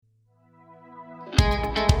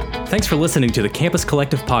Thanks for listening to the Campus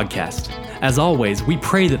Collective podcast. As always, we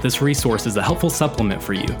pray that this resource is a helpful supplement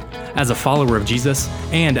for you, as a follower of Jesus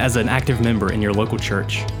and as an active member in your local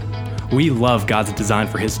church. We love God's design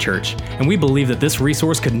for His church, and we believe that this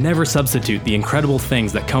resource could never substitute the incredible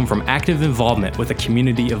things that come from active involvement with a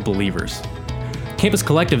community of believers. Campus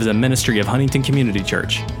Collective is a ministry of Huntington Community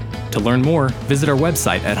Church. To learn more, visit our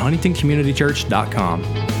website at huntingtoncommunitychurch.com.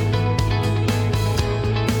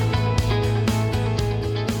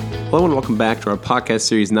 Hello and welcome back to our podcast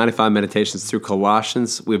series, 95 Meditations through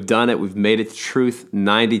Colossians. We've done it. We've made it to Truth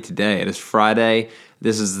 90 today. It is Friday.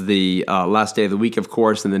 This is the last day of the week, of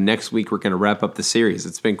course, and the next week we're going to wrap up the series.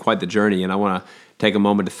 It's been quite the journey, and I want to take a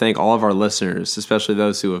moment to thank all of our listeners, especially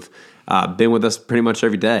those who have been with us pretty much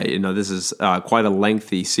every day. You know, this is quite a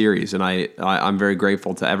lengthy series, and I'm very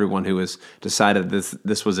grateful to everyone who has decided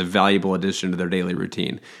this was a valuable addition to their daily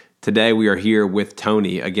routine. Today we are here with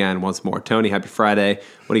Tony again once more. Tony, happy Friday.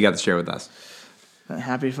 What do you got to share with us?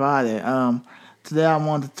 Happy Friday. Today I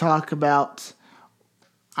want to talk about,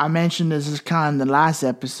 I mentioned this is kind of the last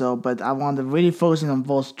episode, but I want to really focus on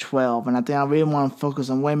verse 12, and I think I really want to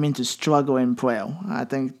focus on what it means to struggle in prayer. I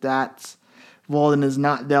think that wording is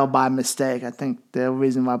not there by mistake. I think the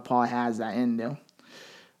reason why Paul has that in there.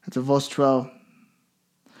 It's verse 12.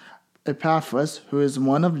 Epaphras, who is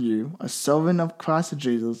one of you, a servant of Christ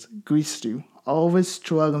Jesus, greets you, always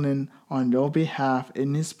struggling on your behalf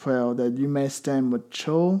in his prayer, that you may stand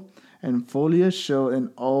mature and fully assured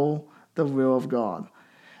in all the will of God.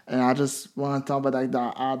 And I just want to talk about like the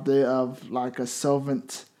idea of like a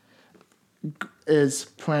servant is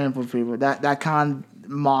praying for people. That kind of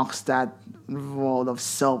marks that role of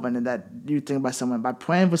servant, and that you think about someone by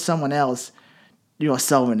praying for someone else, you are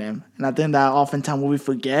serving them. And I think that oftentimes we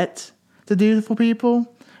forget to do for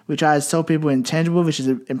people, we try to serve people intangible, which is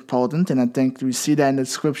important. And I think we see that in the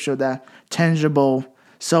scripture that tangible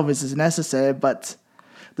service is necessary. But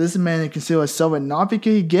this man is considered a servant not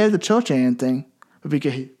because he gave the church anything, but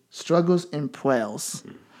because he struggles in prayers.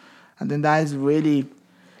 I think that is really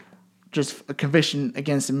just a conviction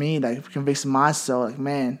against me, like convicts my soul. Like,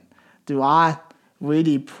 man, do I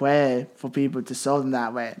really pray for people to serve them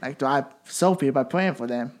that way? Like, do I serve people by praying for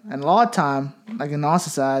them? And a lot of time, like in our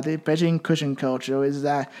society, especially in Christian culture, is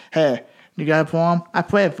that, hey, you got a problem? I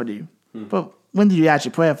pray for you. But when do you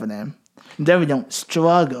actually pray for them? And then we don't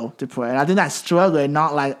struggle to pray. And I think that struggle is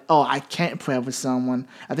not like, oh, I can't pray for someone.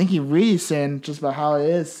 I think he really saying just about how it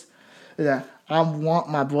is that I want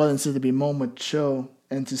my brothers and sisters to be more mature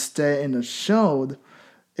and to stay in the shade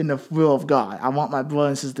in the will of God. I want my brothers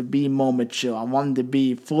and sisters to be more mature. I want them to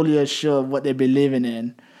be fully assured of what they believe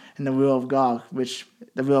in the will of God, which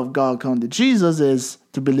the will of God according to Jesus is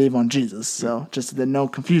to believe on Jesus. So just so there's no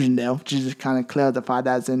confusion there, Jesus kind of clarified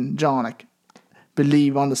that in John, like,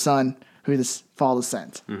 believe on the Son who the Father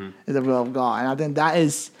sent is the will of God. And I think that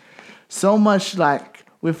is so much like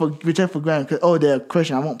we take for granted because, oh, they're a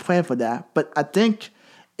Christian, I won't pray for that. But I think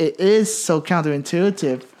it is so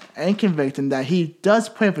counterintuitive and convicting that he does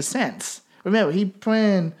pray for saints. Remember, he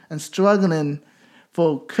praying and struggling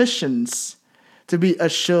for Christians to be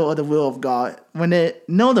assured of the will of God. When they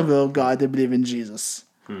know the will of God, they believe in Jesus.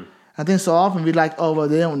 I think so often we like, oh, well,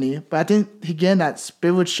 they don't need. But I think, again, that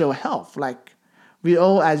spiritual health. Like, we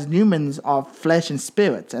all as humans are flesh and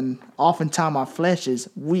spirit. And oftentimes our flesh is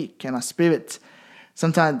weak and our spirit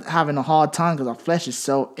sometimes having a hard time because our flesh is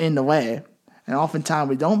so in the way. And oftentimes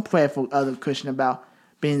we don't pray for other Christians about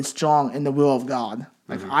being strong in the will of God.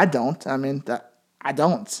 Like, I don't. I mean, I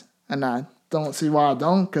don't. And I don't see why I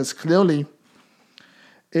don't, because clearly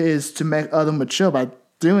it is to make others mature. By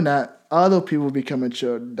doing that, other people become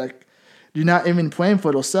mature. Like, you're not even praying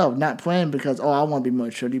for yourself. Not praying because, oh, I want to be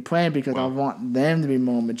mature. You're praying because I want them to be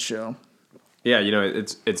more mature. Yeah, you know,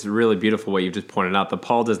 it's really beautiful what you've just pointed out. But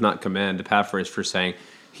Paul does not commend Epaphras for saying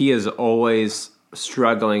he is always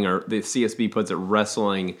struggling, or the CSB puts it,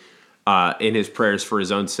 wrestling in his prayers for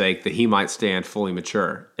his own sake, that he might stand fully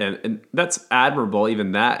mature. And that's admirable,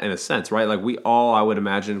 even that, in a sense, right? Like, we all, I would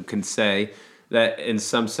imagine, can say that in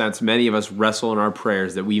some sense, many of us wrestle in our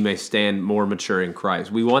prayers that we may stand more mature in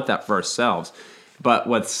Christ. We want that for ourselves. But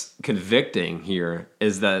what's convicting here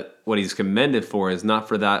is that what he's commended for is not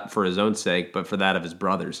for that for his own sake, but for that of his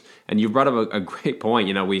brothers. And you brought up a great point.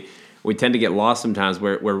 You know, we tend to get lost sometimes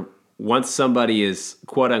where once somebody is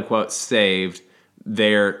quote unquote saved,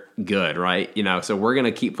 they're good, right? You know, so we're going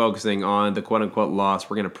to keep focusing on the quote unquote lost.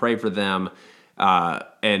 We're going to pray for them,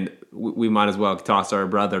 and we might as well toss our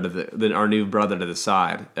brother our new brother to the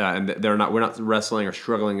side. And we're not wrestling or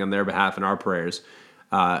struggling on their behalf in our prayers,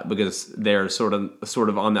 because they're sort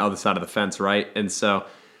of on the other side of the fence, right? And so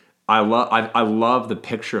I love the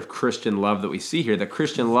picture of Christian love that we see here. That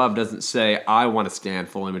Christian love doesn't say, I want to stand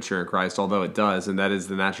fully mature in Christ, although it does, and that is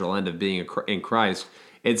the natural end of being in Christ.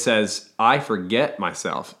 It says, I forget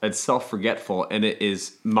myself. It's self-forgetful, and it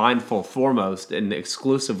is mindful foremost and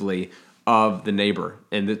exclusively of the neighbor,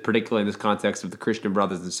 and particularly in this context of the Christian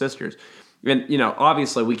brothers and sisters. And,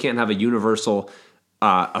 obviously we can't have a universal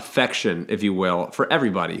affection, if you will, for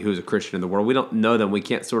everybody who's a Christian in the world. We don't know them. We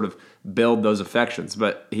can't sort of build those affections.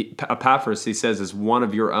 But Epaphras, he says, is one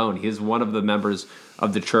of your own. He is one of the members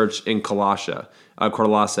of the church in Colossae,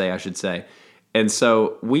 I should say. And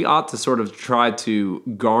so we ought to sort of try to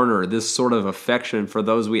garner this sort of affection for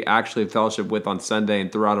those we actually fellowship with on Sunday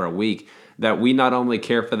and throughout our week, that we not only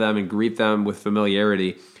care for them and greet them with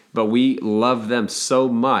familiarity, but we love them so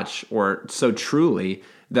much or so truly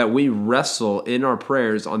that we wrestle in our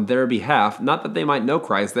prayers on their behalf, not that they might know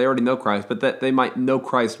Christ, they already know Christ, but that they might know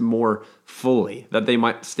Christ more fully, that they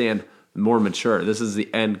might stand more mature. This is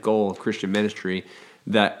the end goal of Christian ministry,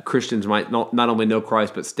 that Christians might not only know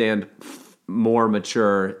Christ, but stand more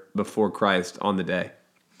mature before Christ on the day.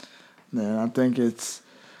 Yeah, I think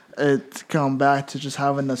it comes back to just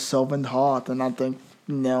having a servant heart, and I think,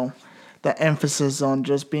 the emphasis on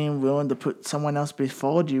just being willing to put someone else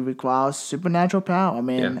before you requires supernatural power. I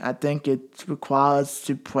mean, I think it requires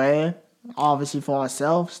to pray, obviously for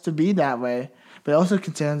ourselves to be that way, but it also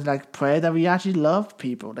concerns pray that we actually love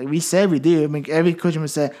people. Like we say we do. I mean, every Christian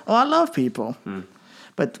would say, "Oh, I love people,"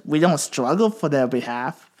 but we don't struggle for their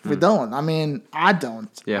behalf. We don't. I mean, I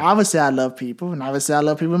don't. Yeah. I would say I love people, and I would say I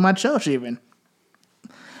love people in my church even.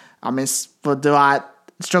 I mean, but do I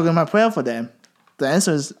struggle in my prayer for them? The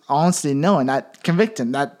answer is honestly no, and that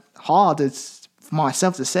convicting, that hard is for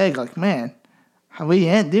myself to say, man, we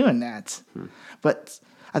ain't doing that. But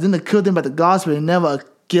I think the cool thing about the gospel is never a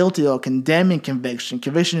guilty or condemning conviction.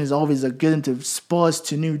 Conviction is always a good thing to spur us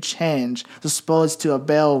to new change, to spur us to a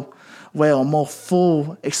better way or more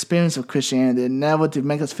full experience of Christianity, and never to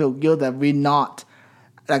make us feel guilty that we're not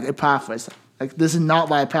like Epaphras. This is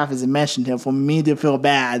not why Epaphras is mentioned here, for me to feel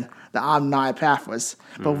bad that I'm not Epaphras,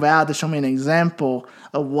 but rather to show me an example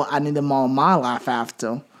of what I need to model my life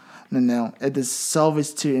after. It is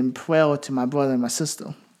service to and prayer to my brother and my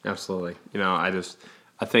sister. Absolutely.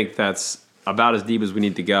 I think that's about as deep as we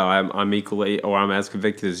need to go. I'm equally, or I'm as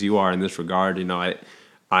convicted as you are in this regard.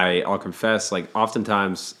 I'll confess,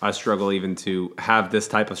 oftentimes I struggle even to have this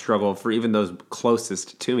type of struggle for even those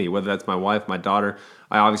closest to me, whether that's my wife, my daughter.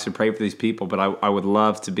 I obviously pray for these people, but I would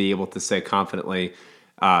love to be able to say confidently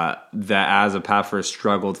that as Epaphras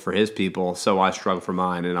struggled for his people, so I struggle for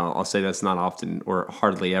mine. And I'll say that's not often or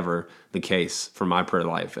hardly ever the case for my prayer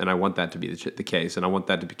life. And I want that to be the case. And I want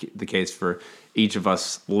that to be the case for each of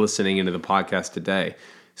us listening into the podcast today.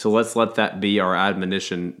 So let's let that be our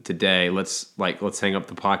admonition today. Let's hang up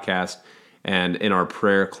the podcast, and in our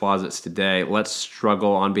prayer closets today, let's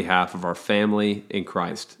struggle on behalf of our family in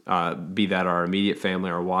Christ, be that our immediate family,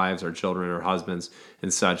 our wives, our children, our husbands,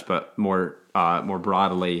 and such, but more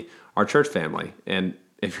broadly, our church family. And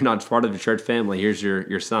if you're not part of the church family, here's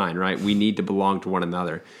your sign, right? We need to belong to one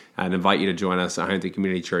another. I'd invite you to join us at Huntington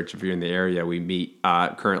Community Church if you're in the area. We meet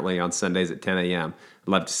currently on Sundays at 10 a.m.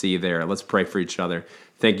 Love to see you there. Let's pray for each other.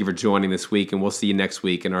 Thank you for joining this week, and we'll see you next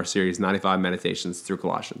week in our series 95 Meditations through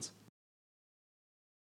Colossians.